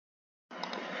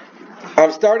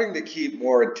I'm starting to keep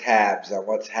more tabs on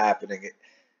what's happening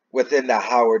within the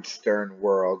Howard Stern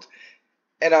world,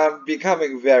 and I'm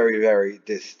becoming very, very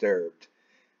disturbed.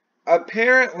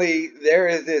 Apparently, there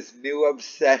is this new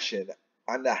obsession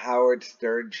on the Howard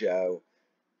Stern show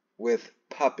with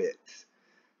puppets.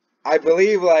 I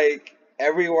believe like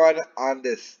everyone on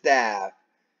the staff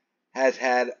has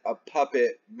had a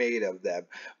puppet made of them.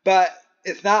 But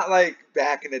it's not like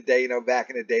back in the day,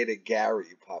 back in the day, the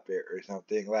Gary puppet or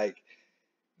something. Like,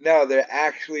 no, they're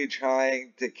actually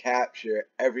trying to capture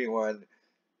everyone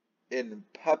in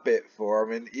puppet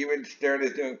form. And even Stern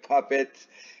is doing puppets,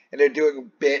 and they're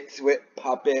doing bits with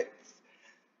puppets.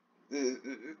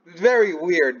 It's very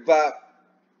weird, but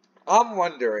I'm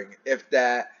wondering if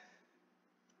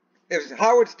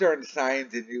Howard Stern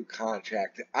signs a new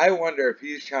contract, I wonder if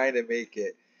he's trying to make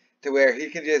it to where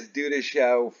he can just do the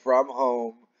show from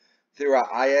home through a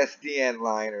ISDN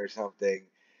line or something,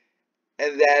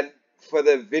 and then for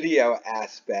the video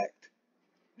aspect,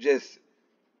 just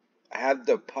have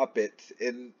the puppets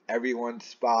in everyone's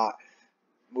spot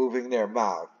moving their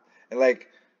mouth. And like,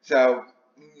 so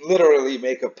literally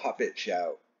make a puppet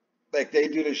show. Like they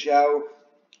do the show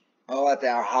all at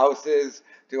their houses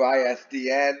through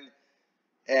ISDN,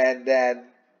 and then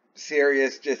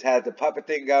Sirius just has the puppet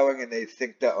thing going, and they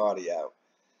sync the audio.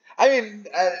 I mean,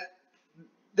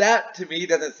 that to me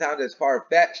doesn't sound as far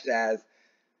fetched as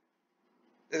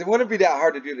it wouldn't be that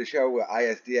hard to do the show with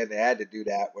ISDN. They had to do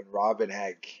that when Robin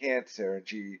had cancer and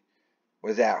she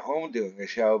was at home doing the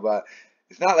show, but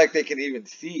it's not like they can even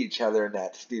see each other in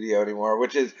that studio anymore,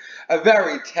 which is a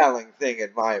very telling thing in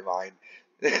my mind.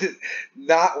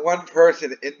 Not one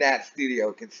person in that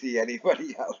studio can see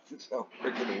anybody else. It's so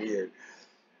freaking weird.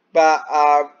 But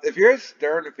if you're a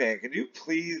Stern fan, can you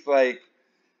please like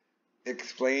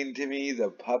explain to me the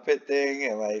puppet thing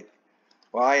and like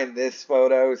why in this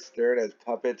photo Stern has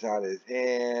puppets on his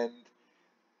hand?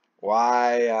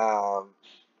 Why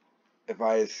if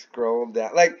I scroll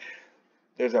down like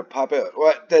there's a puppet.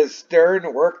 What does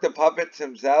Stern work the puppets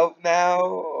himself now,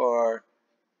 or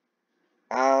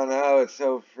I don't know? It's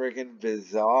so freaking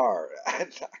bizarre. I'm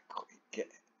not quite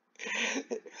getting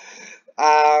it.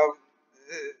 Um,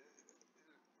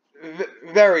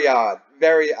 very odd.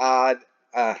 Very odd.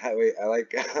 Wait, I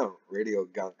like Radio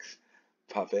Gunk's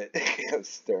puppet of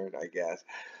Stern, I guess.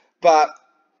 But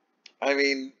I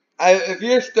mean, if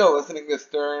you're still listening to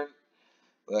Stern,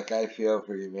 look, I feel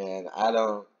for you, man. I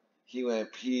don't. He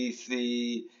went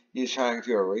PC. He's trying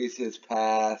to erase his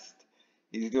past.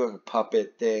 He's doing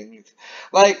puppet things,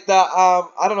 like the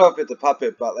I don't know if it's a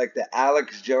puppet, but like the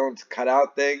Alex Jones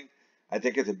cutout thing. I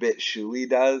think it's a bit Shuli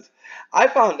does. I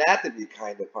found that to be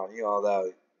kind of funny,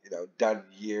 although done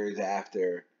years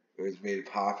after it was made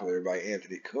popular by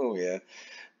Anthony Cumia.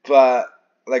 But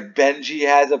like Benji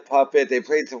has a puppet. They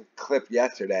played some clip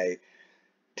yesterday.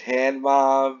 Tan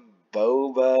Mom,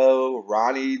 Bobo,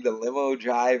 Ronnie the limo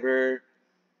driver.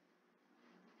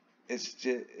 It's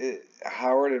just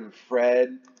Howard and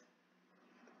Fred.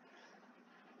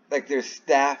 Like they're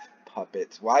staff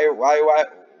puppets. Why?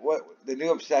 What the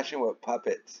new obsession with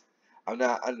puppets? I'm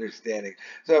not understanding.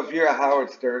 So if you're a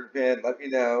Howard Stern fan, let me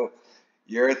know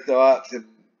your thoughts and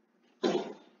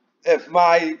if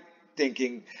my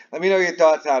thinking. Let me know your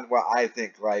thoughts on what I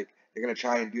think. Like they're gonna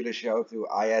try and do the show through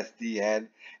ISDN,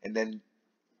 and then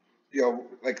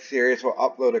like Sirius will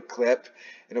upload a clip.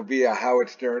 It'll be a Howard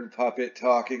Stern puppet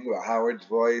talking with Howard's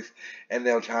voice, and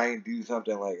they'll try and do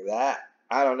something like that.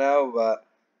 I don't know, but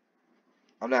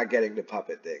I'm not getting the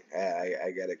puppet thing.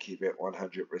 I gotta keep it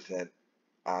 100%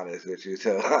 honest with you.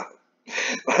 So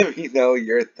let me know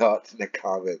your thoughts in the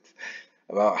comments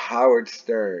about Howard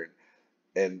Stern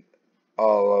and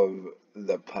all of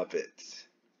the puppets.